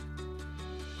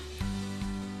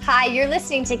Hi, you're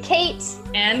listening to Kate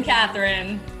and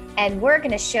Catherine, and we're going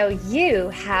to show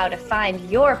you how to find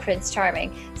your Prince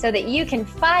Charming so that you can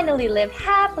finally live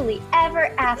happily ever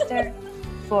after,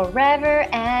 forever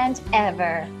and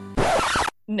ever.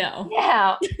 No.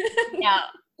 No.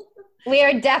 We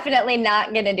are definitely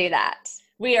not going to do that.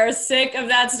 We are sick of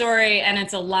that story, and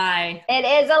it's a lie. It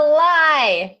is a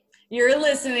lie. You're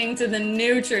listening to The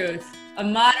New Truth, a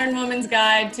modern woman's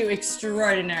guide to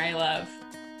extraordinary love.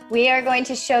 We are going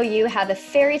to show you how the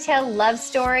fairy tale love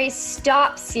story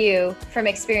stops you from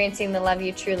experiencing the love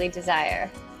you truly desire.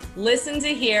 Listen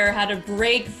to hear how to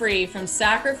break free from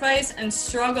sacrifice and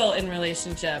struggle in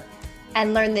relationship.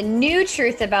 And learn the new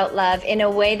truth about love in a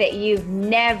way that you've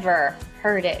never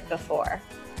heard it before.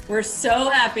 We're so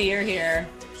happy you're here.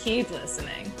 Keep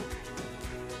listening.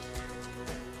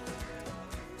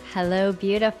 Hello,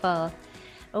 beautiful.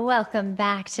 Welcome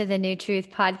back to the New Truth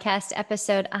Podcast,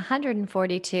 episode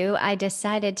 142. I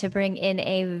decided to bring in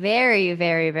a very,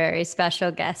 very, very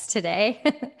special guest today.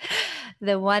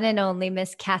 The one and only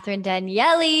Miss Catherine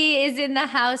Daniele is in the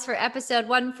house for episode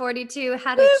 142,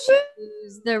 How to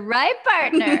Choose the Right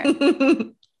Partner.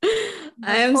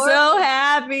 I am so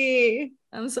happy.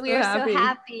 We are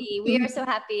so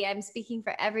happy. I'm speaking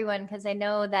for everyone because I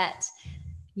know that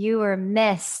you were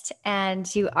missed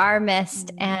and you are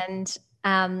missed. And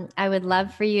I would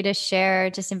love for you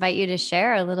to invite you to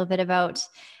share a little bit about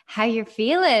how you're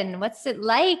feeling. What's it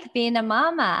like being a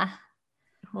mama?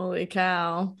 Holy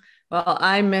cow. Well,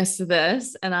 I missed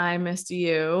this and I missed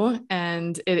you.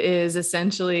 And it is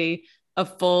essentially a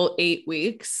full 8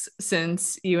 weeks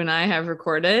since you and I have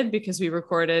recorded, because we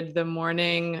recorded the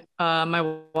morning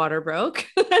my water broke.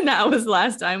 And that was the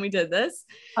last time we did this.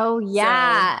 Oh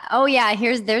yeah.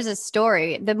 There's a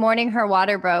story. The morning her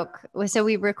water broke. So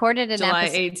we recorded an July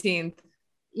episode. 18th.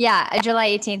 Yeah, July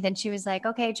 18th. And she was like,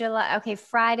 okay,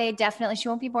 Friday, definitely. She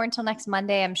won't be born until next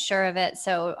Monday, I'm sure of it.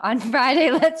 So on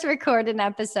Friday, let's record an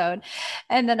episode.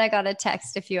 And then I got a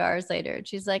text a few hours later. And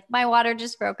she's like, my water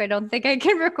just broke. I don't think I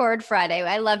can record Friday.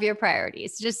 I love your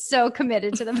priorities. Just so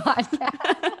committed to the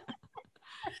podcast.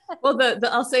 Well,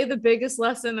 I'll say the biggest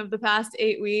lesson of the past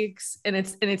 8 weeks, and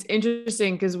it's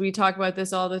interesting because we talk about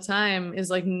this all the time, is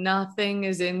like nothing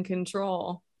is in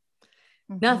control.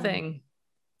 Mm-hmm. Nothing.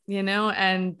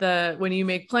 And when you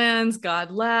make plans, God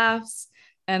laughs.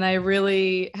 And I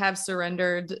really have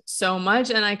surrendered so much.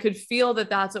 And I could feel that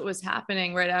that's what was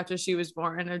happening right after she was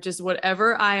born, or just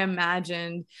whatever I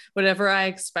imagined, whatever I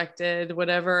expected,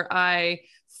 whatever I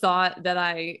thought that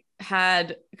I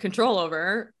had control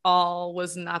over, all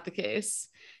was not the case.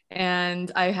 And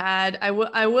I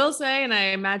will say, and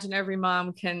I imagine every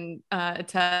mom can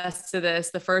attest to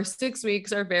this, the first 6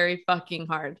 weeks are very fucking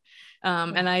hard.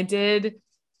 And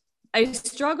I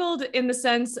struggled in the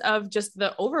sense of just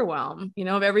the overwhelm,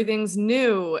 of everything's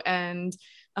new. And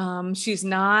she's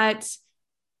not,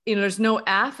 there's no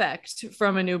affect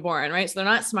from a newborn, right? So they're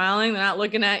not smiling. They're not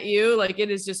looking at you. Like, it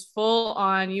is just full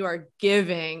on, you are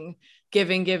giving.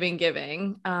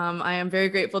 I am very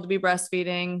grateful to be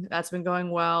breastfeeding. That's been going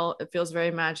well. It feels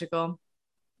very magical.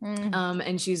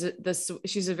 And she's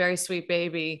a very sweet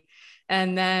baby.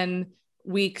 And then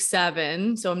week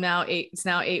 7. So it's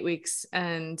now 8 weeks,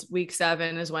 and week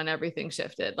 7 is when everything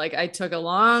shifted. Like, I took a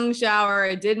long shower.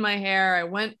 I did my hair. I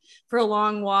went for a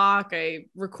long walk. I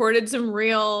recorded some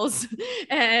reels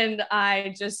and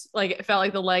I just it felt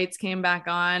like the lights came back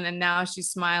on, and now she's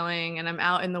smiling and I'm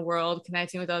out in the world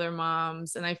connecting with other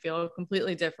moms, and I feel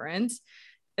completely different,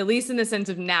 at least in the sense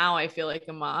of now I feel like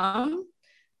a mom.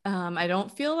 I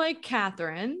don't feel like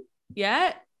Catherine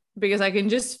yet, because I can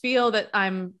just feel that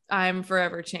I'm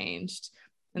forever changed.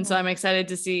 And so I'm excited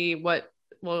to see what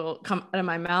will come out of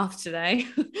my mouth today.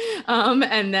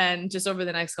 And then just over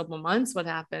the next couple of months, what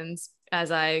happens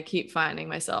as I keep finding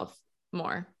myself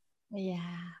more. Yeah.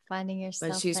 Finding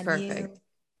yourself. But she's perfect.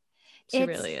 She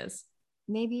really is.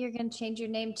 Maybe you're going to change your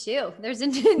name too. There's a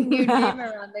new name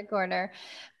around the corner,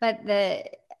 but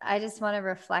I just want to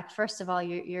reflect. First of all,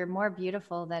 you're more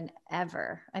beautiful than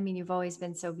ever. I mean, you've always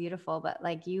been so beautiful,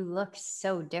 but you look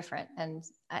so different. And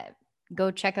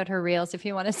go check out her reels if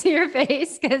you want to see her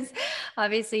face, because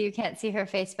obviously you can't see her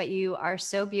face, but you are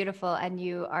so beautiful, and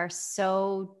you are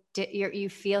you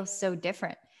feel so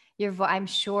different. I'm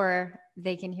sure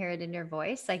they can hear it in your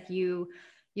voice.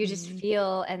 You just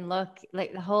feel and look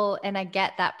like and I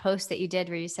get that post that you did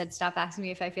where you said, stop asking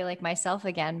me if I feel like myself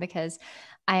again, because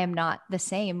I am not the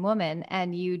same woman.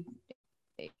 And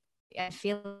I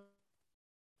feel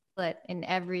it in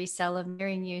every cell of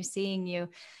hearing you, seeing you.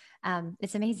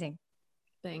 It's amazing.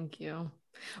 Thank you.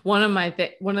 One of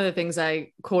the things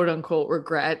I quote unquote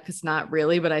regret, because not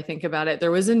really, but I think about it.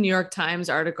 There was a New York Times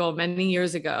article many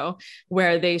years ago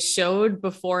where they showed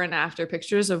before and after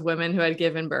pictures of women who had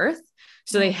given birth.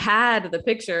 So they had the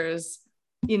pictures,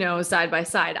 you know, side by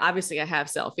side. Obviously I have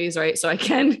selfies, right? So I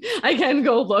can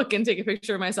go look and take a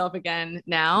picture of myself again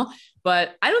now,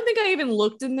 but I don't think I even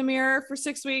looked in the mirror for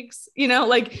 6 weeks, you know,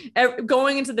 like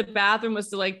going into the bathroom was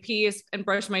to like pee and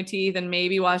brush my teeth and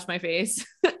maybe wash my face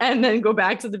and then go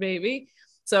back to the baby.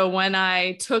 So when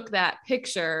I took that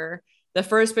picture, the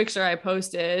first picture I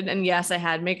posted, and yes, I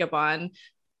had makeup on,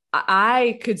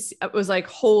 I could see, it was like,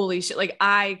 holy shit. Like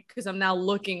cause I'm now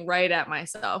looking right at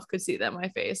myself, could see that my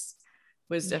face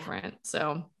was different.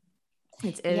 So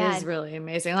it is really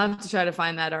amazing. I'll have to try to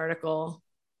find that article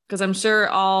because I'm sure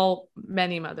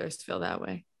many mothers feel that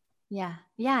way. Yeah.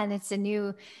 Yeah. And it's a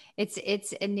new,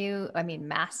 I mean,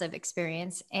 massive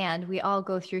experience. And we all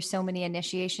go through so many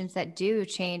initiations that do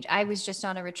change. I was just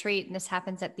on a retreat, and this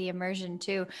happens at the immersion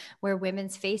too, where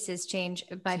women's faces change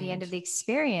by the end of the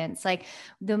experience. Like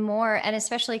the more, and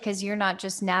especially because you're not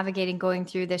just navigating going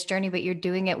through this journey, but you're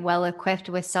doing it well equipped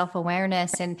with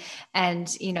self-awareness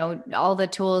and, you know, all the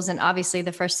tools. And obviously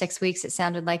the first 6 weeks, it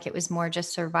sounded like it was more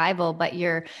just survival, but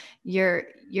you're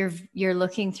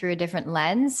looking through a different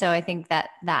lens. So I think that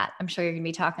I'm sure you're going to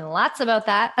be talking lots about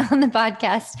that on the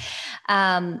podcast.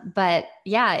 But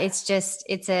yeah,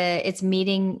 it's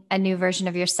meeting a new version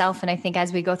of yourself. And I think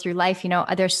as we go through life, you know,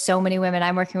 there's so many women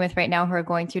I'm working with right now who are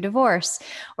going through divorce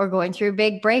or going through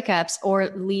big breakups or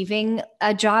leaving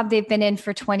a job they've been in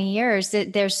for 20 years.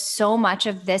 There's so much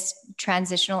of this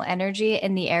transitional energy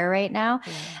in the air right now.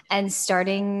 And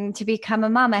starting to become a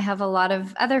mom. I have a lot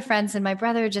of other friends, and my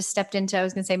brother just stepped into, I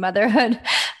was going to say motherhood,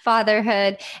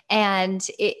 fatherhood. And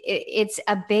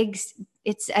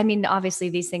I mean, obviously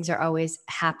these things are always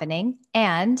happening,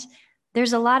 and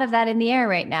there's a lot of that in the air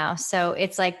right now. So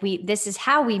it's like this is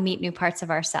how we meet new parts of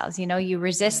ourselves. You know, you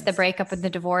resist the breakup and the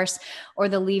divorce or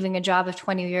the leaving a job of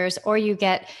 20 years, or you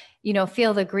get, you know,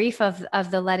 feel the grief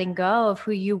of the letting go of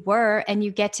who you were, and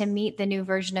you get to meet the new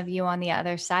version of you on the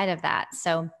other side of that.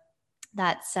 So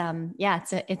that's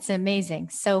it's amazing,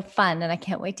 so fun, and I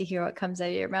can't wait to hear what comes out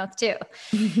of your mouth too.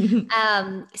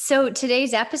 So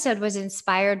today's episode was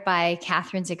inspired by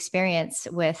Catherine's experience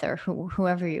with, or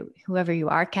whoever you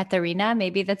are, Katharina,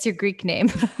 maybe that's your Greek name.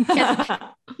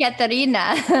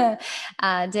 Katerina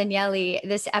Danieli.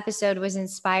 This episode was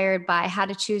inspired by how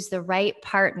to choose the right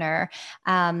partner.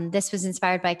 This was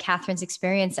inspired by Catherine's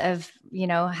experience of, you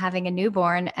know, having a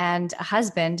newborn and a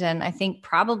husband. And I think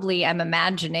probably, I'm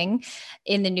imagining,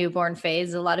 in the newborn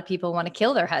phase, a lot of people want to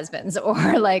kill their husbands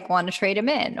or like want to trade them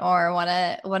in or want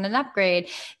an upgrade.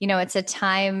 You know, it's a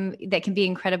time that can be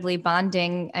incredibly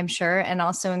bonding, I'm sure, and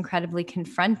also incredibly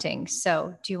confronting.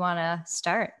 So do you want to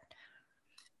start?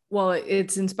 Well,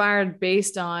 it's inspired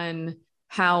based on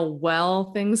how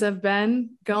well things have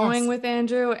been going with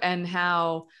Andrew, and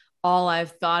how all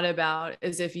I've thought about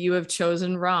is if you have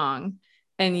chosen wrong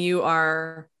and you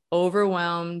are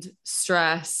overwhelmed,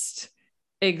 stressed,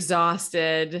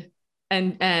 exhausted,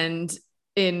 and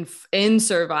in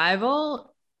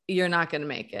survival, you're not going to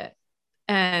make it.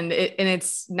 And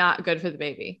it's not good for the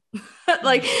baby.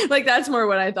 like that's more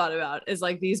what I thought about, is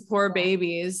like these poor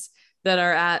babies that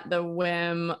are at the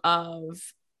whim of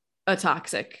a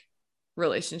toxic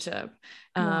relationship.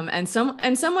 And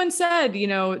someone said, you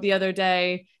know, the other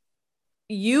day,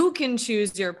 you can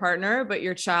choose your partner, but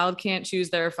your child can't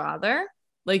choose their father.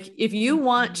 Like if you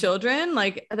want children,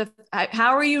 like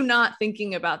how are you not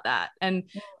thinking about that? And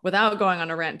without going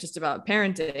on a rant just about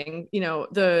parenting, you know,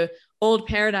 the old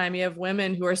paradigm, you have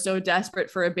women who are so desperate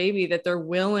for a baby that they're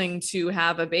willing to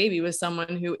have a baby with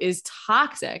someone who is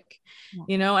toxic,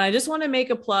 you know. And I just want to make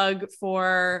a plug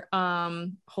for,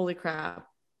 holy crap,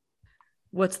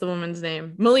 what's the woman's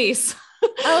name? Melise.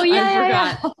 Oh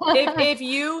yeah. I forgot.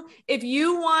 If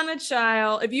you want a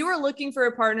child, if you are looking for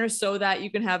a partner so that you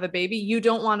can have a baby, you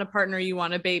don't want a partner, you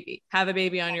want a baby. Have a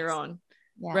baby on your own.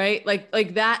 Yeah. Right?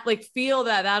 Like that, like feel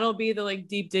that'll be the like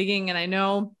deep digging. And I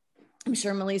know, I'm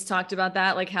sure Melise talked about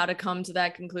that, like how to come to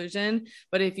that conclusion.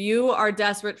 But if you are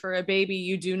desperate for a baby,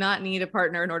 you do not need a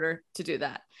partner in order to do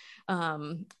that.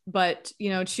 But you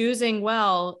know, choosing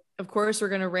well, of course, we're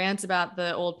going to rant about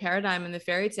the old paradigm and the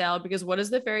fairy tale, because what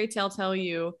does the fairy tale tell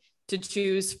you to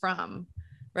choose from,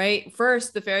 right?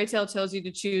 First, the fairy tale tells you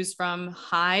to choose from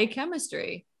high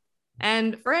chemistry.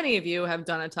 And for any of you who have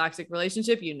done a toxic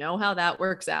relationship, you know how that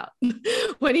works out.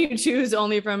 When you choose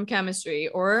only from chemistry,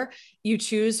 or you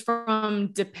choose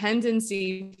from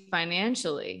dependency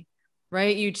financially,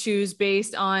 right? You choose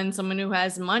based on someone who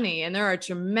has money. And there are a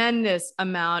tremendous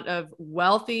amount of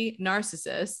wealthy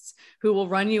narcissists who will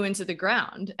run you into the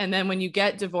ground. And then when you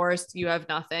get divorced, you have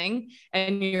nothing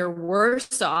and you're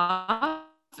worse off,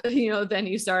 than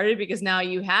you started, because now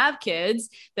you have kids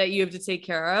that you have to take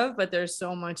care of, but there's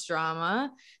so much drama.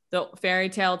 The fairy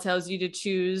tale tells you to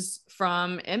choose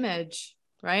from image,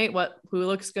 right? Who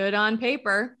looks good on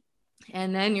paper.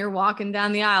 And then you're walking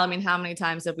down the aisle. I mean, how many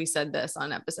times have we said this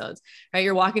on episodes, right?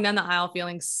 You're walking down the aisle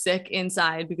feeling sick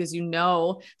inside because you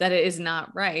know that it is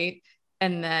not right.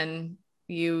 And then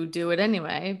you do it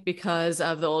anyway because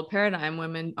of the old paradigm.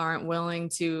 Women aren't willing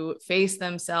to face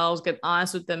themselves, get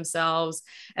honest with themselves.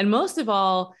 And most of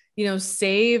all,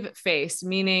 save face,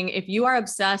 meaning if you are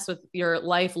obsessed with your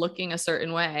life looking a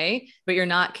certain way, but you're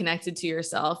not connected to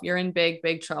yourself, you're in big,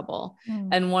 big trouble.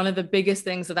 And one of the biggest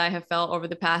things that I have felt over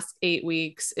the past 8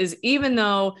 weeks is, even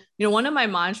though, one of my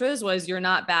mantras was, you're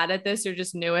not bad at this, you're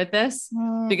just new at this,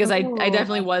 because I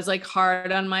definitely was like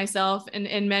hard on myself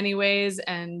in many ways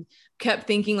and kept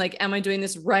thinking like, am I doing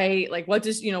this right? Like, what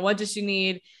does she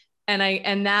need?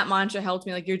 And that mantra helped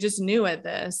me, like, you're just new at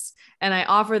this. And I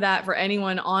offer that for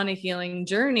anyone on a healing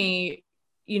journey.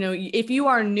 If you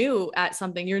are new at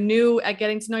something, you're new at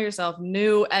getting to know yourself,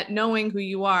 new at knowing who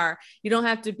you are. You don't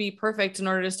have to be perfect in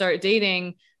order to start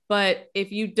dating. But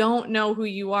if you don't know who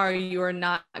you are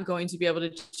not going to be able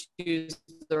to choose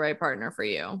the right partner for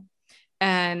you.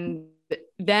 And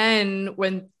then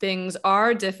when things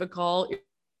are difficult,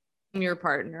 your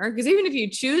partner, because even if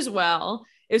you choose well,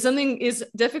 if something is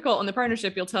difficult in the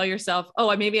partnership, you'll tell yourself,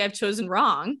 oh, maybe I've chosen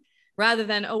wrong, rather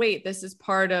than, oh, wait, this is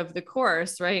part of the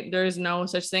course, right? There's no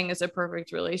such thing as a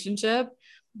perfect relationship.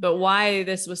 But why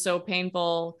this was so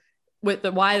painful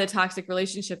why the toxic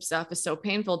relationship stuff is so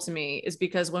painful to me is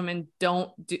because women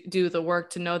don't do the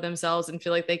work to know themselves and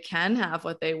feel like they can have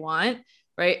what they want,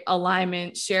 right?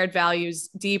 Alignment, shared values,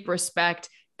 deep respect,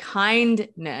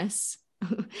 kindness,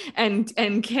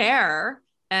 and care.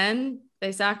 And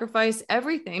they sacrifice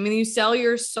everything. I mean, you sell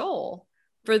your soul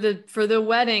for the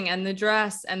wedding and the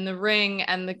dress and the ring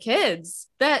and the kids,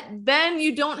 that then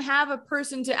you don't have a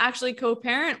person to actually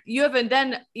co-parent. You haven't,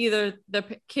 then either the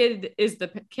kid is the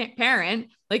parent,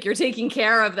 like you're taking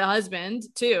care of the husband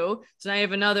too. So now you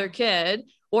have another kid,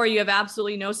 or you have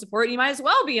absolutely no support. You might as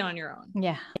well be on your own.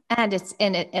 Yeah. And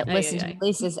listen to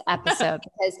Melissa's episode,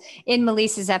 because in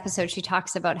Melissa's episode, she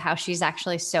talks about how she's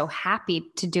actually so happy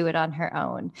to do it on her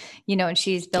own, and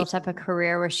she's built up a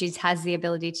career where she has the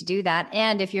ability to do that.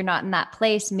 And if you're not in that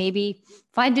place, maybe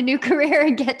find a new career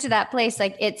and get to that place.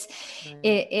 Like it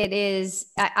is,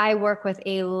 I work with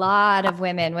a lot of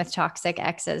women with toxic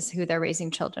exes who they're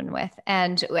raising children with.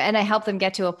 And I help them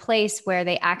get to a place where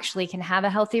they actually can have a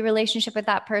healthy relationship with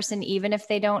that person, even if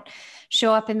they don't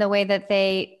show up in the way that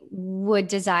they would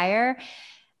desire.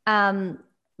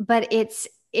 But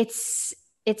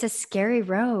it's a scary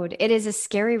road. It is a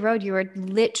scary road. You are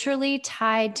literally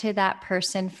tied to that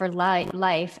person for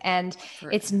life. And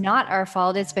it's not our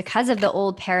fault. It's because of the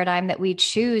old paradigm that we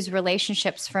choose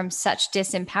relationships from such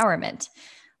disempowerment.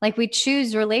 Like we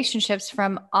choose relationships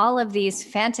from all of these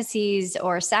fantasies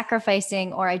or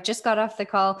sacrificing, or I just got off the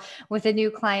call with a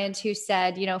new client who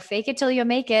said, fake it till you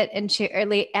make it. And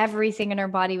everything in her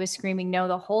body was screaming no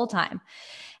the whole time.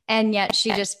 And yet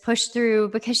she just pushed through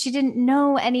because she didn't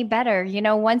know any better.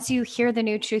 Once you hear the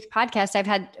New Truth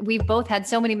podcast, we've both had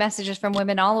so many messages from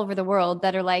women all over the world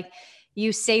that are like,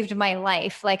 you saved my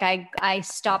life. Like I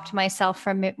stopped myself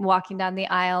from walking down the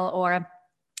aisle, or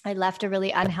I left a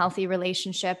really unhealthy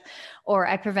relationship, or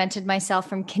I prevented myself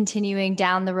from continuing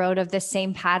down the road of this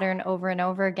same pattern over and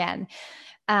over again.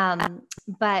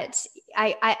 But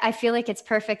I feel like it's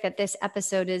perfect that this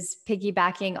episode is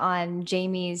piggybacking on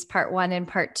Jamie's part 1 and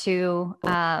part 2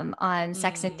 on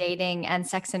sex and dating and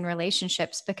sex and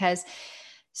relationships, because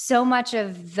so much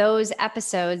of those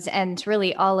episodes and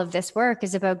really all of this work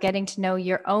is about getting to know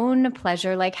your own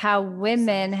pleasure, like how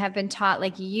women have been taught,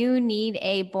 like you need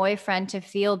a boyfriend to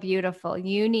feel beautiful.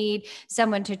 You need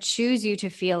someone to choose you to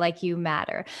feel like you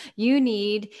matter. You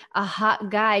need a hot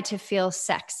guy to feel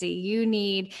sexy. You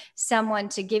need someone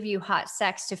to give you hot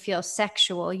sex to feel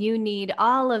sexual. You need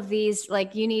all of these,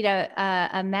 like you need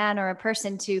a man or a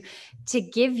person to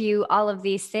give you all of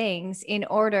these things in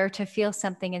order to feel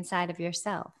something inside of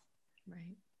yourself.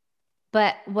 Right.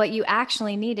 But what you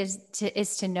actually need is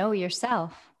to know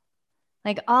yourself.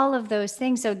 Like all of those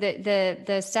things. So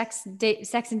the sex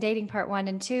and dating part 1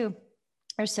 and 2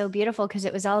 are so beautiful because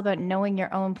it was all about knowing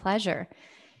your own pleasure.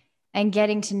 and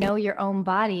getting to know your own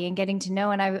body and getting to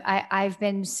know. And I've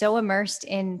been so immersed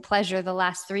in pleasure the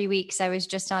last 3 weeks. I was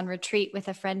just on retreat with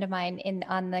a friend of mine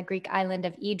on the Greek island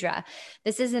of Idra.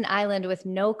 This is an island with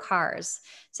no cars.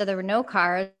 So there were no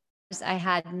cars. I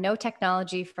had no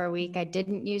technology for a week. I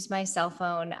didn't use my cell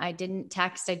phone. I didn't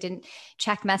text. I didn't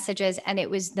check messages. And it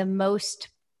was the most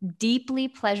deeply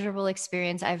pleasurable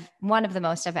experience one of the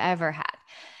most I've ever had.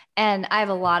 And I have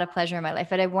a lot of pleasure in my life,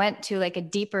 but I went to like a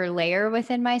deeper layer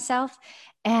within myself,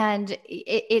 and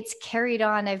it's carried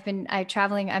on.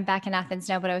 I'm back in Athens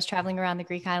now, but I was traveling around the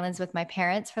Greek islands with my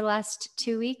parents for the last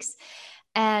 2 weeks,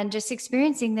 and just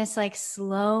experiencing this like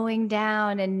slowing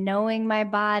down and knowing my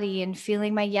body and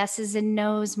feeling my yeses and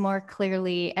nos more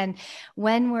clearly. And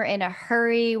when we're in a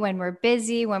hurry, when we're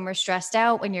busy, when we're stressed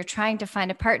out, when you're trying to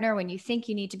find a partner, when you think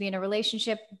you need to be in a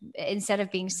relationship instead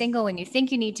of being single, when you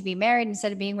think you need to be married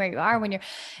instead of being where you are, when you're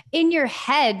in your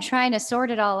head trying to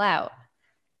sort it all out,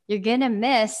 you're going to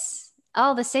miss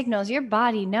all the signals. Your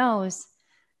body knows.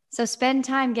 So spend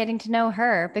time getting to know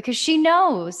her, because she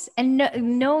knows, and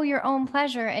know your own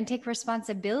pleasure, and take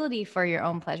responsibility for your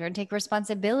own pleasure, and take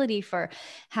responsibility for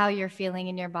how you're feeling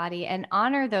in your body, and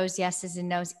honor those yeses and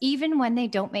nos, even when they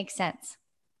don't make sense,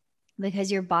 because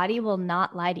your body will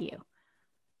not lie to you.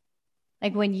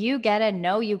 Like when you get a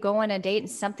no, you go on a date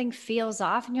and something feels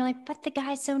off and you're like, but the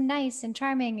guy's so nice and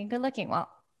charming and good looking. Well,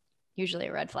 usually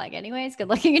a red flag anyways, good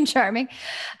looking and charming.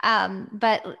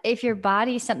 But if your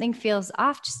body, something feels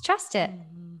off, just trust it.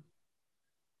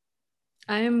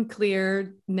 I am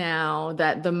clear now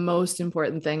that the most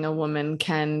important thing a woman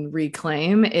can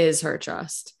reclaim is her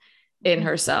trust in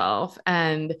herself,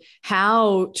 and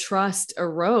how trust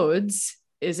erodes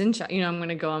is in, I'm going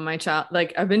to go on my child.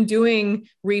 Like I've been doing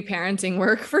reparenting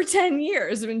work for 10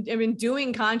 years. I've been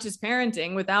doing conscious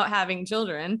parenting without having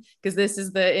children, because this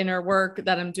is the inner work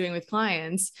that I'm doing with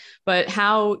clients. But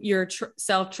how your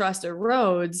self-trust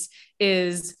erodes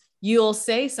is you'll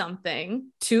say something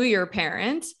to your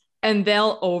parent and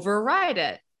they'll override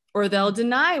it, or they'll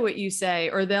deny what you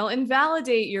say, or they'll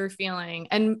invalidate your feeling.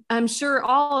 And I'm sure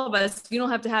all of us, you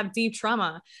don't have to have deep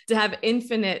trauma to have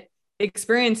infinite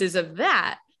experiences of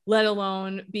that, let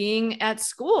alone being at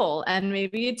school and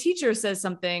maybe a teacher says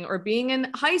something, or being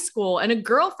in high school and a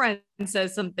girlfriend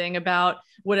says something about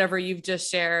whatever you've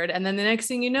just shared. And then the next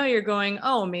thing you know, you're going,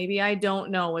 oh, maybe I don't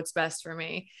know what's best for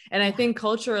me. And I think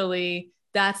culturally,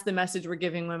 that's the message we're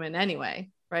giving women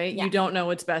anyway, right? Yeah. You don't know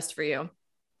what's best for you.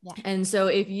 Yeah. And so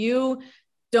if you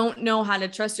don't know how to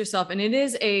trust yourself, and it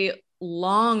is a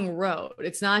long road,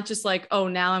 it's not just like, oh,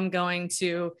 now I'm going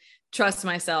to trust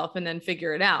myself and then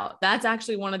figure it out. That's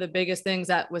actually one of the biggest things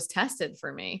that was tested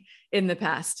for me in the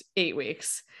past 8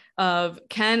 weeks of,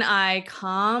 can I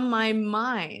calm my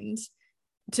mind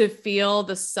to feel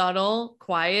the subtle,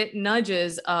 quiet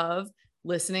nudges of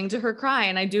listening to her cry?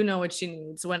 And I do know what she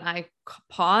needs. When I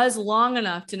pause long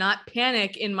enough to not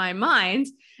panic in my mind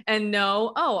and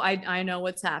know, oh, I know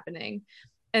what's happening.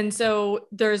 And so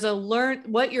there's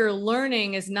what you're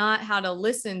learning is not how to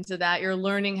listen to that. You're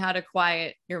learning how to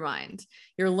quiet your mind.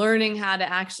 You're learning how to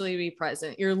actually be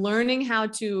present. You're learning how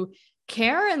to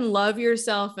care and love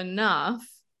yourself enough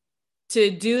to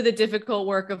do the difficult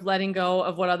work of letting go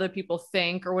of what other people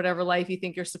think, or whatever life you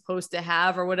think you're supposed to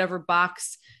have, or whatever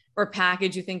box or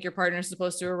package you think your partner is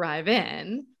supposed to arrive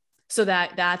in, so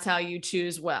that that's how you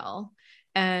choose well.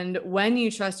 And when you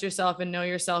trust yourself and know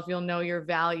yourself, you'll know your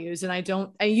values.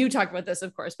 And you talk about this,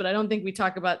 of course, but I don't think we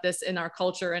talk about this in our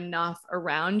culture enough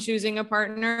around choosing a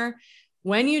partner.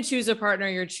 When you choose a partner,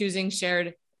 you're choosing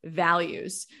shared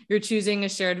values. You're choosing a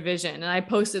shared vision. And I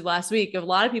posted last week, a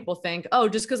lot of people think, oh,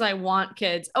 just because I want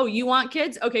kids. Oh, you want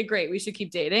kids? Okay, great. We should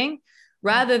keep dating.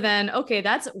 Rather than, okay,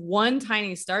 that's one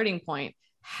tiny starting point.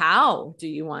 How do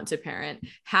you want to parent?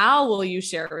 How will you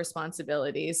share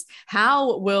responsibilities?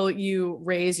 How will you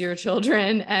raise your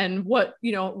children? And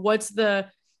what's the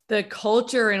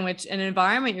culture in which an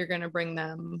environment you're going to bring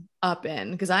them up in?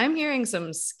 Because I'm hearing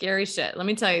some scary shit. Let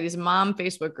me tell you, these mom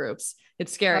Facebook groups,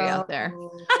 it's scary out there.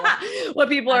 What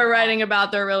people are writing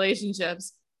about their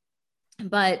relationships.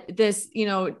 But this,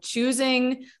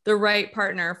 choosing the right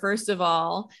partner, first of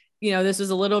all, this was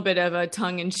a little bit of a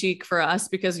tongue in cheek for us,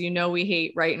 because, we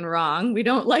hate right and wrong. We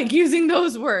don't like using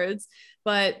those words,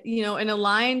 but, an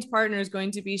aligned partner is going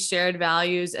to be shared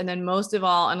values. And then most of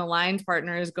all, an aligned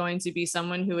partner is going to be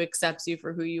someone who accepts you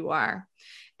for who you are.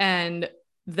 And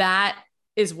that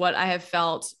is what I have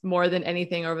felt more than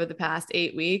anything over the past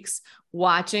 8 weeks,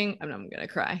 watching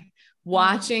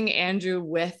Andrew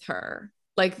with her.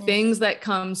 like things that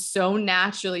come so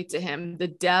naturally to him, the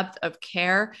depth of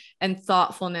care and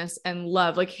thoughtfulness and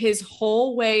love, like his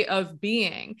whole way of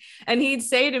being. And he'd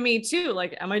say to me too,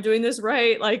 like, am I doing this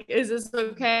right? Like, is this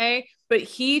okay? But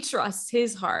he trusts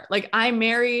his heart. Like, I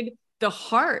married the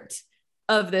heart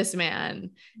of this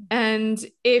man. And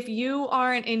if you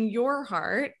aren't in your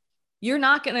heart, you're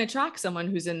not going to attract someone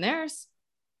who's in theirs.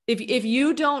 If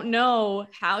you don't know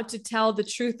how to tell the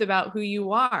truth about who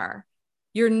you are,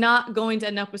 you're not going to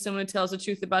end up with someone who tells the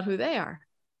truth about who they are.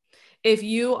 If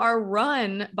you are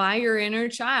run by your inner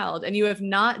child and you have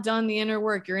not done the inner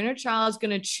work, your inner child is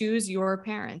going to choose your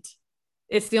parent.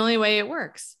 It's the only way it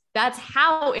works. That's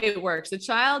how it works. The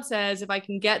child says, if I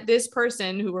can get this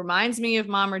person who reminds me of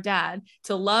mom or dad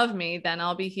to love me, then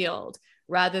I'll be healed,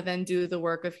 rather than do the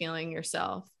work of healing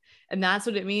yourself. And that's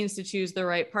what it means to choose the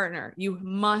right partner. You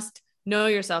must know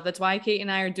yourself. That's why Kate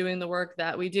and I are doing the work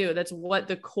that we do. That's what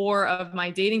the core of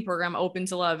my dating program, Open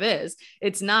to Love, is.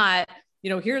 It's not,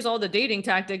 here's all the dating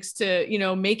tactics to,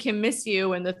 make him miss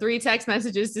you and the 3 text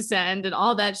messages to send and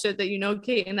all that shit that,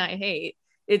 Kate and I hate.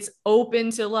 It's open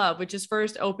to love, which is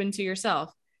first open to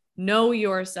yourself. Know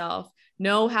yourself,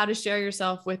 know how to share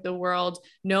yourself with the world,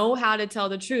 know how to tell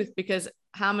the truth, because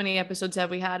how many episodes have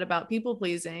we had about people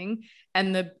pleasing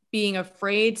and the being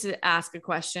afraid to ask a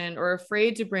question or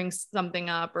afraid to bring something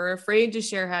up or afraid to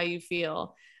share how you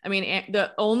feel? I mean,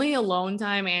 the only alone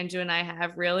time Andrew and I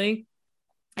have really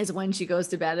is when she goes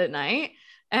to bed at night,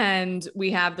 and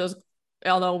we have those,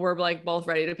 although we're like both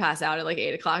ready to pass out at like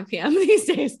 8:00 p.m. these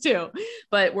days too,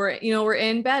 but we're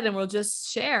in bed and we'll just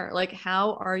share, like,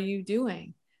 how are you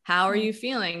doing? How are you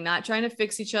feeling? Not trying to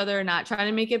fix each other, not trying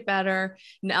to make it better,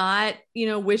 not,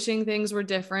 wishing things were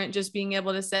different, just being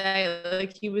able to say,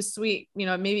 like, he was sweet,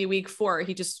 maybe week 4,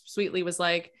 he just sweetly was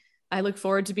like, I look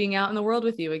forward to being out in the world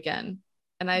with you again.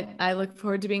 And I look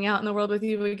forward to being out in the world with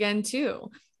you again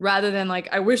too, rather than like,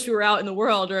 I wish we were out in the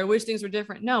world or I wish things were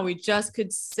different. No, we just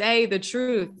could say the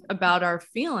truth about our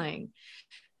feeling.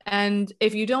 And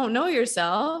if you don't know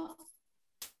yourself,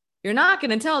 you're not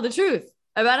going to tell the truth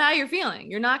about how you're feeling.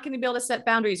 You're not going to be able to set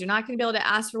boundaries. You're not going to be able to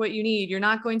ask for what you need. You're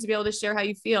not going to be able to share how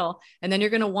you feel. And then you're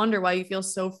going to wonder why you feel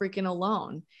so freaking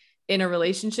alone in a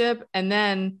relationship. And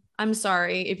then, I'm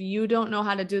sorry, if you don't know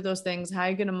how to do those things, how are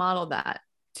you going to model that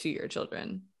to your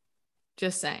children?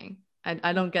 Just saying.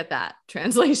 I don't get that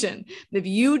translation. If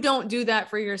you don't do that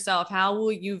for yourself, how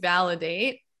will you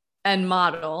validate and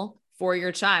model for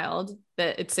your child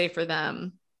that it's safe for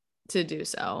them to do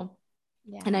so?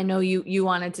 Yeah. And I know you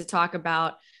wanted to talk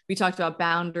about, we talked about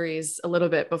boundaries a little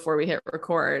bit before we hit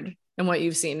record and what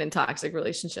you've seen in toxic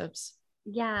relationships.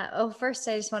 Yeah. Oh, first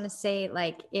I just want to say,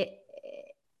 like,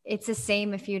 it's the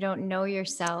same if you don't know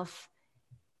yourself,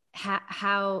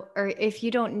 how, or if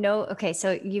you don't know, okay,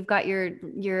 so you've got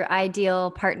your ideal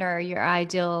partner, your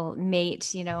ideal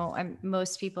mate,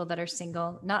 most people that are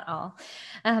single, not all,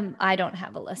 I don't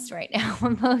have a list right now.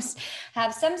 Most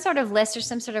have some sort of list or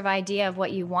some sort of idea of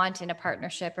what you want in a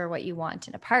partnership or what you want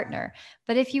in a partner.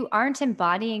 But if you aren't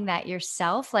embodying that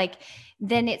yourself, like,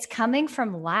 then it's coming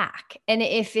from lack. And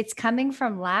if it's coming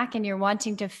from lack and you're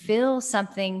wanting to fill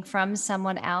something from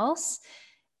someone else,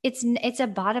 it's a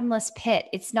bottomless pit.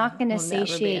 It's not going to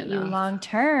satiate you long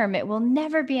term. It will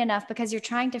never be enough because you're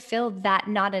trying to fill that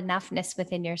not enoughness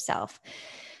within yourself.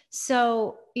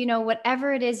 So,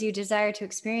 whatever it is you desire to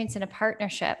experience in a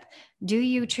partnership, do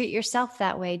you treat yourself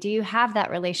that way? Do you have that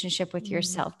relationship with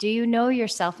yourself? Do you know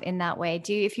yourself in that way?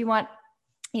 If you want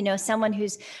someone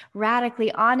who's radically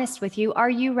honest with you, are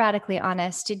you radically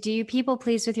honest? Do you people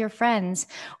please with your friends?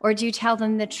 Or do you tell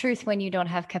them the truth when you don't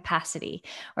have capacity?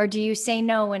 Or do you say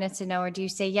no when it's a no? Or do you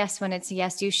say yes when it's a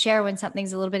yes? Do you share when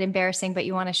something's a little bit embarrassing, but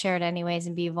you want to share it anyways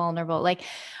and be vulnerable? Like,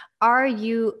 are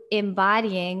you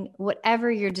embodying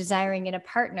whatever you're desiring in a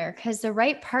partner? Because the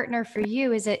right partner for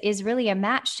you is really a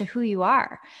match to who you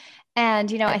are.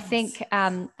 And, I think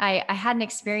I had an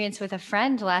experience with a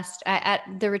friend at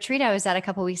the retreat I was at a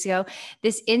couple of weeks ago.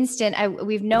 This instant,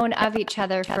 we've known of each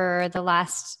other for the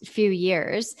last few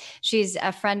years. She's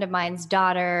a friend of mine's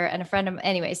daughter and a friend of,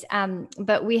 anyways.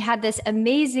 But we had this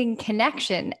amazing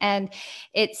connection, and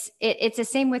it's the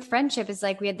same with friendship. It's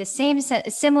like we had the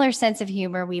similar sense of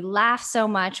humor. We laughed so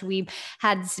much. We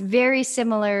had very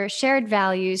similar shared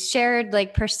values, shared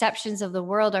like perceptions of the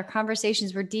world. Our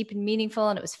conversations were deep and meaningful,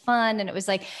 and it was fun. And it was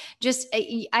like, just,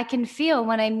 I can feel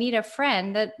when I meet a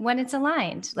friend that when it's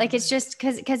aligned, like, it's just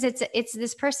because it's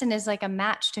this person is like a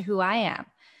match to who I am.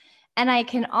 And I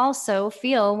can also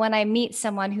feel when I meet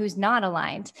someone who's not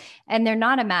aligned and they're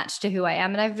not a match to who I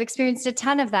am. And I've experienced a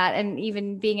ton of that. And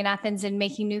even being in Athens and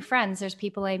making new friends, there's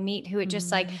people I meet who it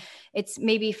just like, it's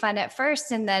maybe fun at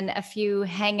first and then a few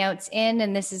hangouts in.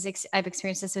 And this is, I've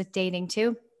experienced this with dating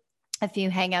too. A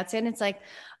few hangouts in, it's like,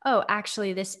 oh,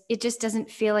 actually it just doesn't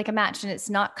feel like a match. And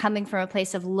it's not coming from a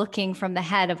place of looking from the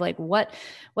head of like,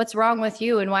 what's wrong with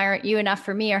you? And why aren't you enough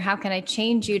for me? Or how can I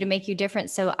change you to make you different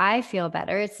so I feel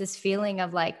better? It's this feeling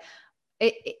of like,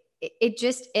 it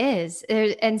just is.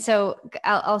 And so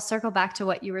I'll circle back to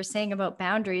what you were saying about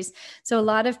boundaries. So a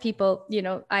lot of people, you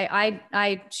know,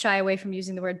 I shy away from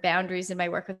using the word boundaries in my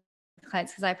work with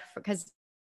clients because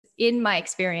in my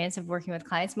experience of working with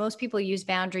clients, most people use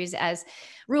boundaries as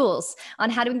rules on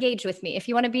how to engage with me. If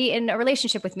you want to be in a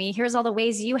relationship with me, here's all the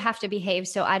ways you have to behave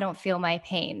so I don't feel my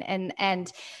pain.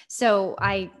 And so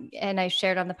I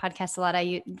shared on the podcast a lot,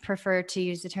 I prefer to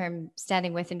use the term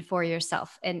standing with and for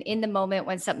yourself. And in the moment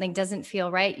when something doesn't feel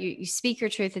right, you speak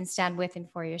your truth and stand with and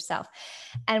for yourself.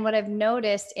 And what I've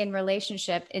noticed in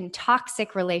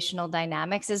toxic relational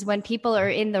dynamics is when people are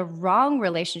in the wrong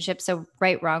relationship. So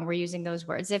right, wrong, we're using those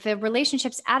words. If a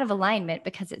relationship's out of alignment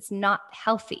because it's not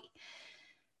healthy,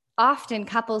 often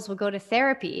couples will go to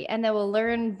therapy and they will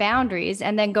learn boundaries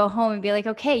and then go home and be like,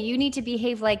 okay, you need to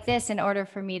behave like this in order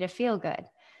for me to feel good.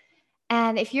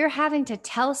 And if you're having to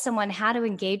tell someone how to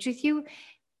engage with you,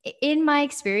 in my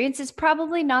experience, it's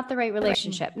probably not the right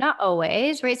relationship. Not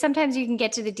always, right? Sometimes you can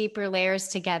get to the deeper layers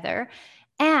together.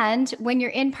 And when you're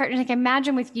in partner, like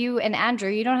imagine with you and Andrew,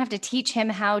 you don't have to teach him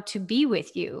how to be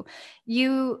with you.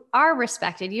 You are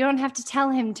respected. You don't have to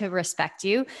tell him to respect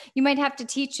you. You might have to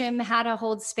teach him how to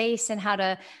hold space and how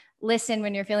to listen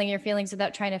when you're feeling your feelings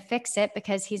without trying to fix it,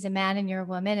 because he's a man and you're a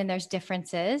woman and there's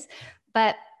differences.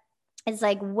 But it's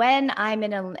like when I'm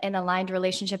in an aligned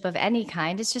relationship of any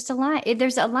kind, it's just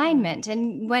there's alignment.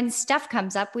 And when stuff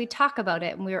comes up, we talk about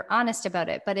it and we're honest about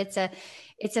it. But it's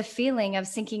a feeling of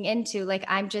sinking into like,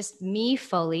 I'm just me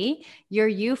fully, you're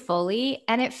you fully,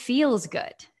 and it feels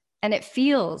good and it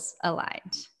feels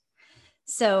aligned.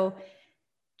 So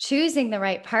choosing the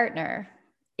right partner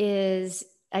is,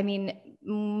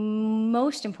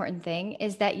 most important thing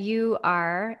is that you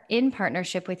are in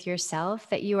partnership with yourself,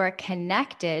 that you are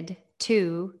connected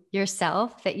to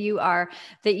yourself, that you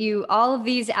all of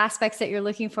these aspects that you're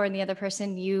looking for in the other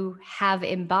person, you have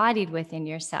embodied within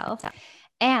yourself,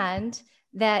 and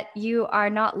that you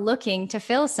are not looking to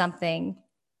fill something.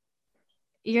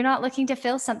 You're not looking to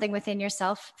fill something within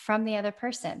yourself from the other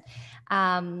person.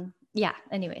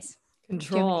 Anyways.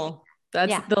 Control.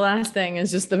 That's the last thing is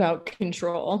just about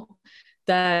control.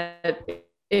 That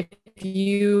if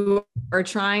you are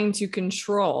trying to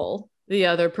control the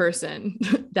other person,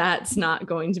 that's not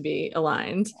going to be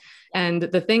aligned. And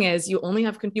the thing is, you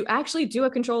actually do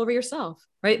have control over yourself,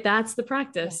 right? That's the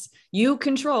practice. You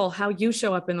control how you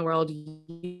show up in the world.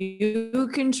 You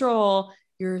control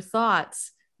your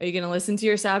thoughts. Are you going to listen to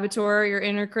your saboteur, your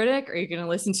inner critic, or are you going to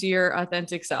listen to your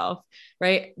authentic self,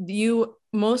 right?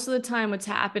 Most of the time, what's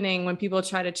happening when people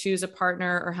try to choose a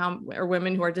partner or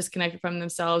women who are disconnected from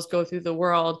themselves go through the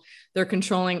world, they're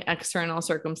controlling external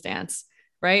circumstance,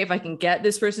 right? If I can get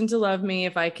this person to love me,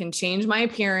 if I can change my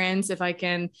appearance, if I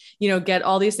can, get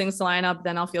all these things to line up,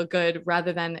 then I'll feel good,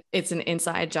 rather than it's an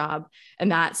inside job.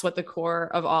 And that's what the core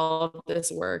of all of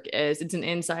this work is. It's an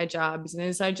inside job. It's an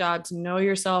inside job to know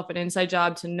yourself, an inside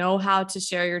job to know how to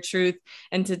share your truth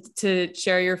and to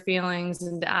share your feelings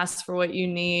and to ask for what you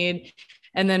need.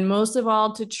 And then most of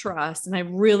all, to trust. And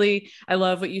I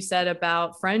love what you said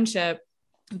about friendship,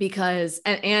 because,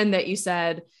 and that you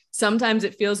said, sometimes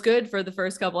it feels good for the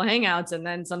first couple of hangouts and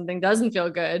then something doesn't feel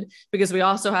good, because we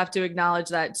also have to acknowledge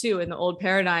that too. In the old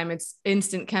paradigm, it's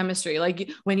instant chemistry.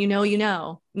 Like when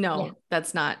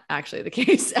that's not actually the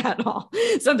case at all.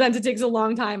 Sometimes it takes a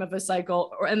long time of a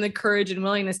cycle and the courage and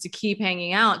willingness to keep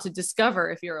hanging out to discover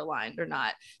if you're aligned or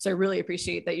not. So I really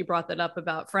appreciate that you brought that up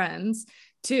about friends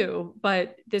too.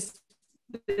 But this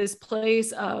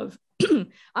place of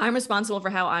I'm responsible for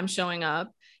how I'm showing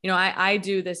up. I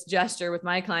do this gesture with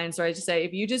my clients where I just say,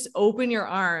 if you just open your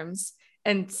arms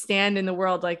and stand in the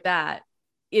world like that,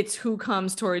 it's who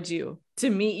comes towards you to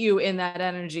meet you in that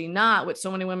energy, not what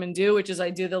so many women do, which is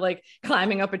I do the like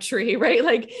climbing up a tree, right?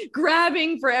 Like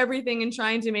grabbing for everything and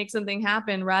trying to make something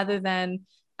happen, rather than,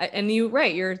 and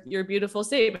your beautiful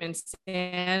statement,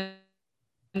 stand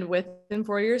with and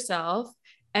for yourself.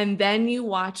 And then you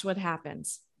watch what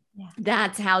happens. Yeah.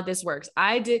 That's how this works.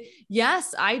 I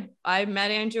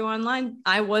met Andrew online.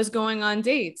 I was going on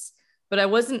dates, but I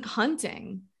wasn't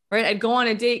hunting. right? I'd go on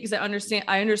a date because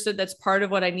I understood that's part of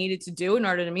what I needed to do in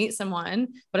order to meet someone,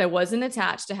 but I wasn't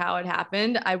attached to how it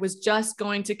happened. I was just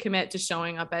going to commit to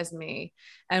showing up as me.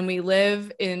 And we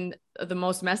live in the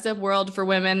most messed up world for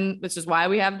women, which is why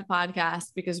we have the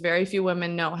podcast, because very few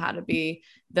women know how to be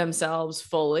themselves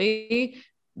fully,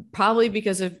 probably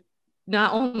because of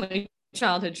not only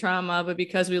childhood trauma, but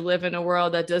because we live in a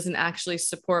world that doesn't actually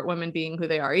support women being who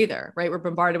they are either, right? We're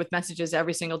bombarded with messages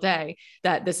every single day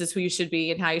that this is who you should be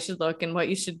and how you should look and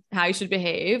how you should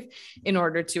behave in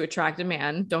order to attract a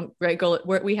man. Don't, right?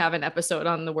 We have an episode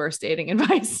on the worst dating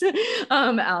advice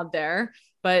out there,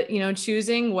 but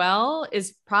choosing well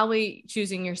is probably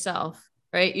choosing yourself.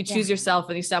 Right? You choose yourself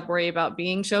and you stop worrying about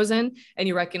being chosen, and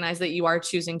you recognize that you are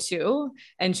choosing too.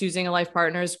 And choosing a life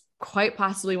partner is quite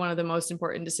possibly one of the most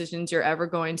important decisions you're ever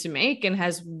going to make, and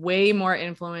has way more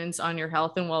influence on your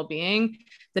health and well-being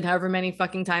than however many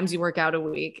fucking times you work out a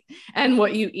week, and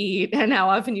what you eat, and how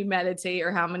often you meditate,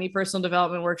 or how many personal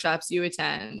development workshops you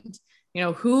attend.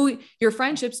 Who your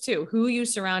friendships too, who you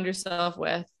surround yourself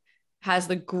with has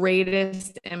the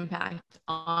greatest impact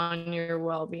on your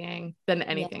well-being than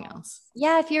anything else.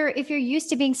 Yeah. If you're used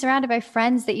to being surrounded by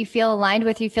friends that you feel aligned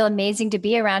with, you feel amazing to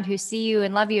be around, who see you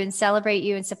and love you and celebrate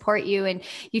you and support you, and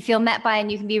you feel met by,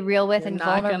 and you can be real with, and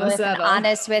vulnerable with, and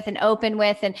honest with, and open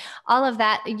with, and all of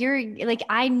that. You're like,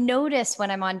 I notice when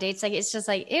I'm on dates, like, it's just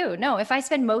like, ew, no, if I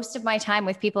spend most of my time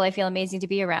with people I feel amazing to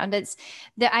be around, it's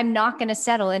that I'm not going to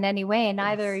settle in any way, and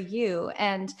neither are you.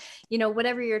 And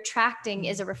whatever you're attracting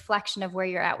is a reflection of where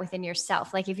you're at within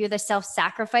yourself. Like, if you're the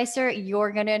self-sacrificer,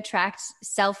 you're going to attract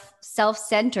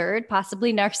self-centered,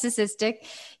 possibly narcissistic,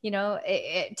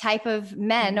 type of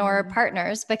men or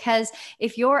partners. Because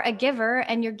if you're a giver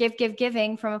and you're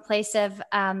giving from a place of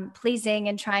pleasing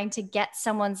and trying to get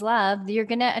someone's love, you're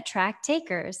going to attract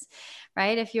takers.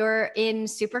 Right? If you're in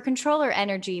super controller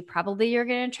energy, probably you're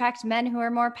going to attract men who are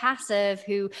more passive,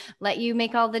 who let you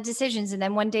make all the decisions. And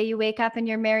then one day you wake up and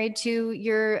you're married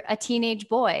to a teenage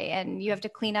boy, and you have to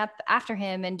clean up after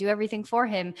him and do everything for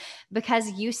him because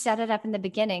you set it up in the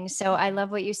beginning. So I love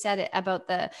what you said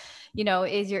about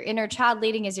is your inner child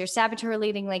leading? Is your saboteur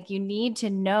leading? Like, you need to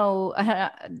know,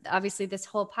 obviously this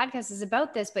whole podcast is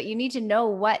about this, but you need to know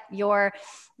what your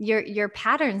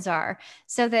patterns are,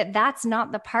 so that that's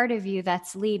not the part of you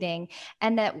that's leading.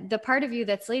 And that the part of you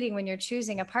that's leading when you're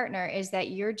choosing a partner is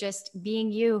that you're just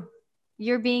being you.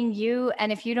 You're being you.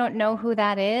 And if you don't know who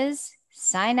that is,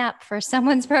 sign up for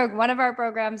one of our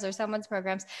programs or someone's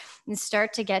programs, and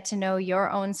start to get to know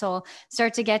your own soul,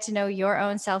 start to get to know your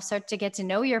own self, start to get to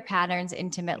know your patterns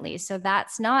intimately. So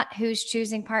that's not who's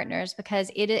choosing partners, because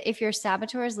if your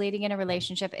saboteur is leading in a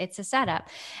relationship, it's a setup.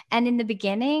 And in the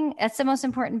beginning, that's the most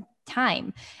important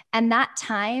time. And that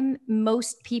time,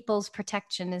 most people's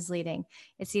protection is leading.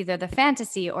 It's either the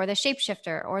fantasy or the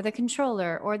shapeshifter or the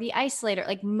controller or the isolator.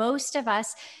 Like, most of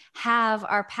us have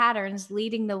our patterns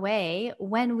leading the way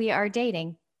when we are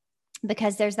dating,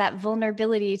 because there's that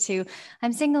vulnerability to,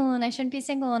 I'm single and I shouldn't be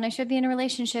single and I should be in a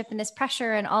relationship, and this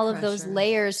pressure and all of those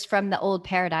layers from the old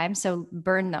paradigm. So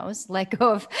burn those, let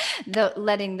go of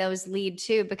letting those lead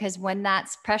too, because when that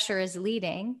pressure is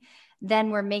leading,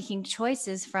 then we're making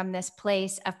choices from this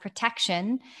place of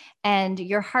protection, and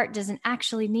your heart doesn't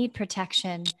actually need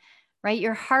protection, right?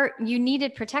 Your heart, you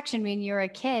needed protection when you were a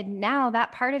kid. Now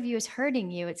that part of you is hurting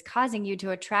you. It's causing you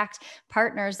to attract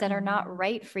partners that are not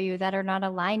right for you, that are not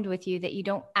aligned with you, that you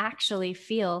don't actually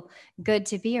feel good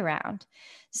to be around.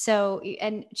 So,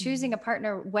 and choosing a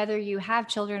partner, whether you have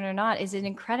children or not, is an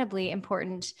incredibly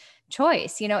important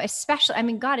choice, especially, I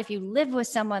mean, God, if you live with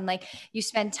someone, like, you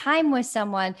spend time with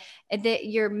someone, that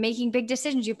you're making big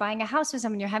decisions, you're buying a house with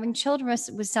someone, you're having children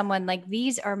with someone, like,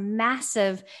 these are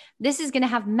massive. This is going to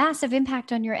have massive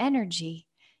impact on your energy.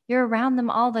 You're around them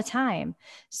all the time.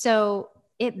 So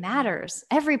it matters.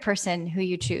 Every person who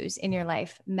you choose in your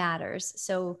life matters.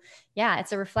 So yeah,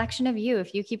 it's a reflection of you.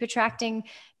 If you keep attracting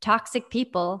toxic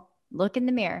people, look in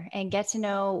the mirror and get to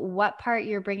know what part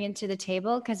you're bringing to the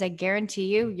table, because I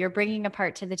guarantee you're bringing a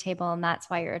part to the table, and that's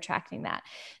why you're attracting that.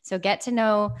 So get to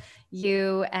know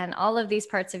you and all of these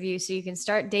parts of you, so you can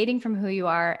start dating from who you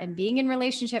are and being in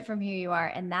relationship from who you are.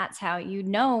 And that's how you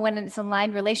know when it's an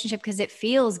aligned relationship, because it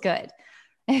feels good,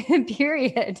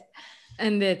 period.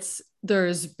 And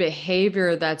there's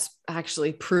behavior that's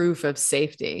actually proof of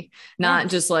safety, not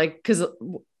just like, because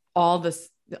all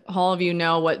of you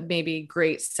know what maybe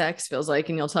great sex feels like,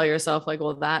 and you'll tell yourself like,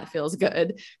 well, that feels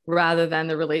good, rather than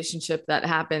the relationship that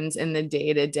happens in the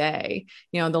day to day.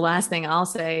 The last thing I'll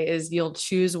say is, you'll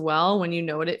choose well when you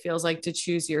know what it feels like to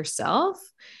choose yourself.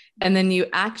 And then you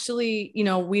actually,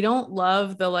 we don't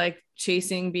love the like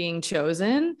chasing being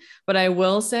chosen, but I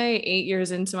will say 8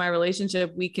 years into my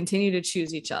relationship, we continue to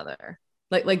choose each other.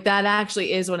 Like that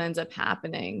actually is what ends up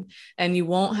happening. And you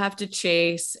won't have to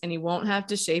chase, and you won't have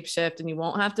to shapeshift, and you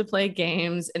won't have to play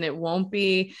games, and it won't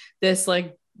be this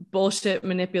like bullshit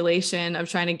manipulation of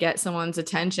trying to get someone's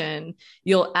attention.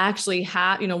 You'll actually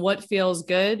have, what feels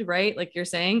good, right? Like you're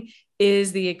saying,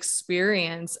 is the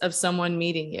experience of someone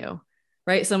meeting you,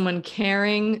 right? Someone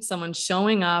caring, someone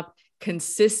showing up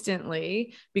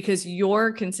consistently, because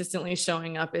you're consistently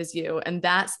showing up as you. And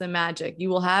that's the magic. You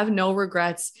will have no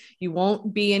regrets. You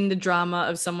won't be in the drama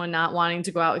of someone not wanting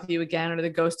to go out with you again, or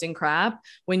the ghosting crap,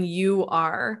 when you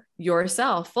are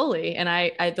yourself fully. And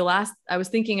I was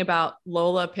thinking about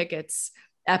Lola Pickett's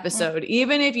episode.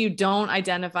 Even if you don't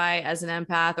identify as an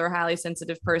empath or a highly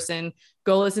sensitive person,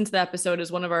 go listen to the episode.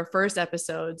 Is one of our first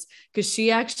episodes, because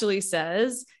she actually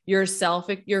says your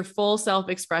full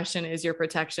self-expression is your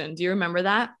protection. Do you remember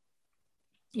that?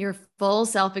 Your full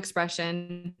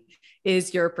self-expression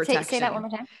is your protection. Say that one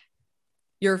more time.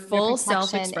 Your full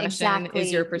self-expression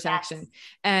is your protection. Yes.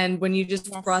 And when you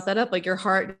just brought that up, like your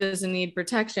heart doesn't need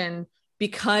protection,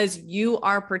 because you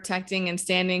are protecting and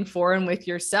standing for and with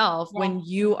yourself when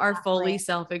you are fully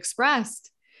self-expressed.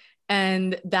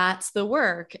 And that's the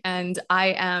work. And I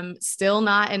am still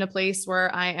not in a place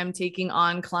where I am taking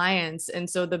on clients. And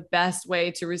so the best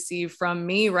way to receive from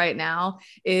me right now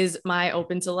is my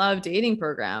Open to Love dating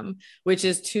program, which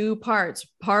is 2 parts.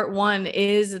 Part 1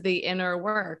 is the inner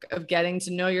work of getting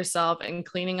to know yourself and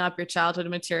cleaning up your childhood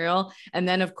material. And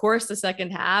then, of course, the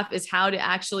second half is how to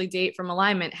actually date from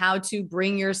alignment, how to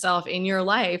bring yourself in your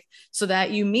life so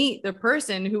that you meet the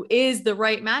person who is the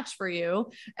right match for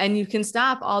you, and you can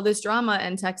stop all this drama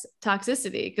and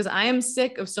toxicity. Because I am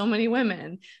sick of so many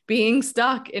women being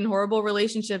stuck in horrible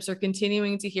relationships, or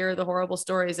continuing to hear the horrible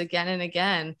stories again and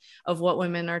again of what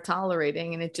women are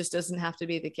tolerating. And it just doesn't have to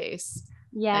be the case.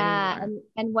 Yeah.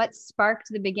 And what sparked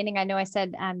the beginning, I know I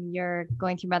said you're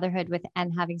going through motherhood with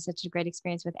and having such a great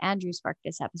experience with Andrew sparked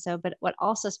this episode, but what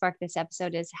also sparked this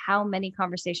episode is how many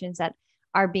conversations that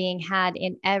are being had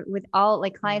with all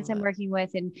like clients I'm working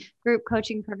with in group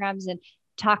coaching programs, and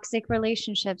toxic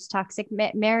relationships, toxic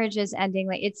marriages ending.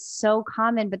 Like it's so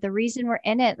common, but the reason we're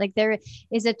in it, like there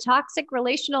is a toxic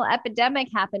relational epidemic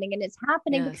happening, and it's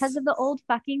happening because of the old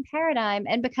fucking paradigm,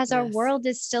 and because our world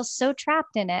is still so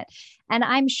trapped in it. And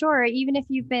I'm sure even if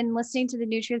you've been listening to the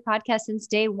New Truth podcast since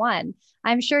day one,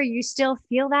 I'm sure you still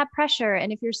feel that pressure.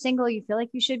 And if you're single, you feel like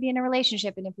you should be in a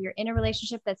relationship. And if you're in a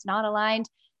relationship that's not aligned,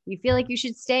 you feel like you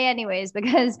should stay anyways,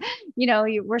 because,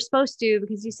 we're supposed to,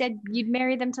 because you said you'd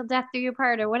marry them till death do you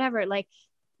part or whatever. Like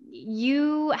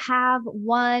you have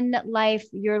one life.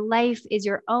 Your life is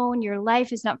your own. Your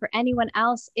life is not for anyone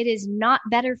else. It is not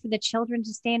better for the children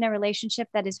to stay in a relationship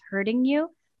that is hurting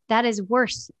you. That is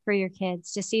worse for your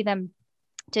kids to see them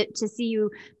to see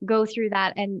you go through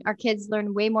that. And our kids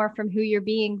learn way more from who you're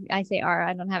being. I say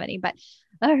I don't have any, but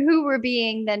who we're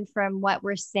being than from what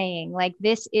we're saying. Like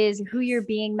this is who you're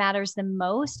being matters the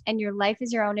most, and your life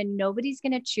is your own, and nobody's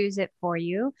going to choose it for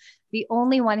you. The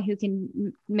only one who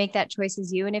can make that choice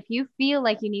is you. And if you feel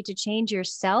like you need to change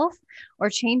yourself or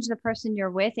change the person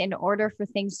you're with in order for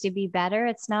things to be better,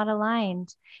 it's not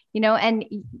aligned, and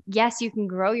yes, you can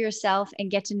grow yourself and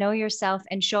get to know yourself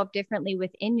and show up differently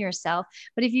within yourself.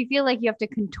 But if you feel like you have to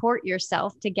contort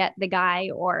yourself to get the guy,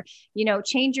 or,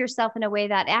 change yourself in a way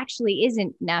that actually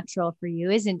isn't natural for you,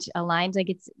 isn't aligned,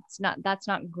 like that's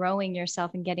not growing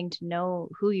yourself and getting to know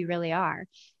who you really are.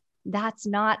 That's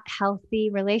not healthy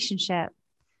relationship.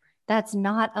 That's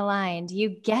not aligned. You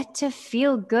get to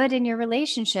feel good in your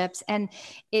relationships. And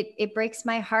it breaks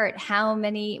my heart how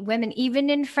many women, even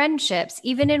in friendships,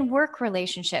 even in work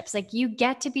relationships, like you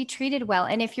get to be treated well.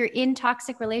 And if you're in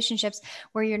toxic relationships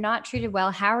where you're not treated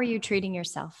well, how are you treating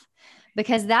yourself?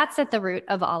 Because that's at the root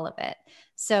of all of it.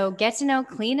 So get to know,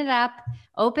 clean it up,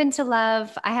 Open to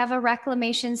Love. I have a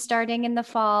reclamation starting in the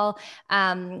fall.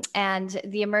 And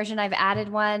the immersion, I've added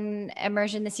one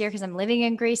immersion this year because I'm living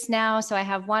in Greece now. So I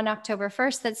have one October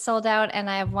 1st that's sold out, and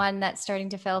I have one that's starting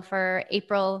to fill for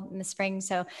April in the spring.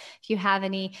 So if you have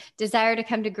any desire to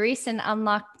come to Greece and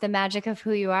unlock the magic of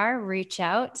who you are, reach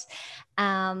out.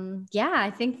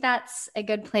 I think that's a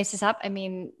good place to stop. I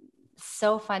mean,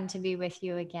 so fun to be with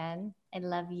you again. I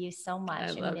love you so much.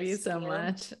 I love you so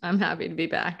much. I'm happy to be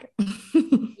back.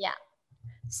 Yeah.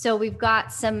 So we've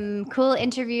got some cool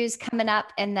interviews coming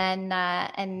up, and then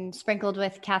and sprinkled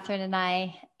with Catherine and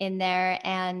I in there,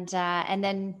 and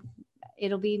then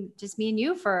it'll be just me and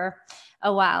you for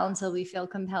a while until we feel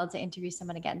compelled to interview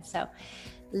someone again. So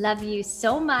love you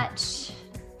so much.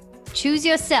 Choose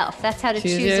yourself. That's how to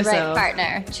choose the right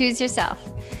partner. Choose yourself.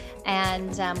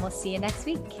 And we'll see you next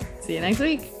week. See you next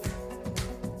week.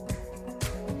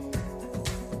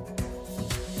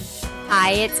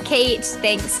 Hi, it's Kate.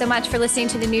 Thanks so much for listening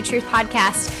to the New Truth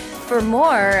podcast. For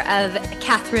more of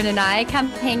Catherine and I, come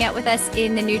hang out with us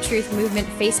in the New Truth Movement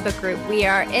Facebook group. We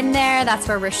are in there. That's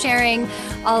where we're sharing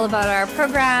all about our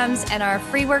programs and our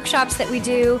free workshops that we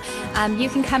do. You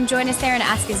can come join us there and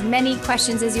ask as many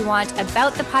questions as you want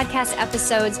about the podcast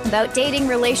episodes, about dating,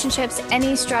 relationships,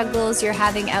 any struggles you're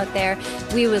having out there.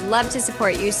 We would love to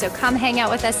support you. So come hang out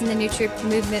with us in the New Truth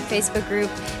Movement Facebook group,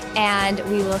 and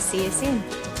we will see you soon.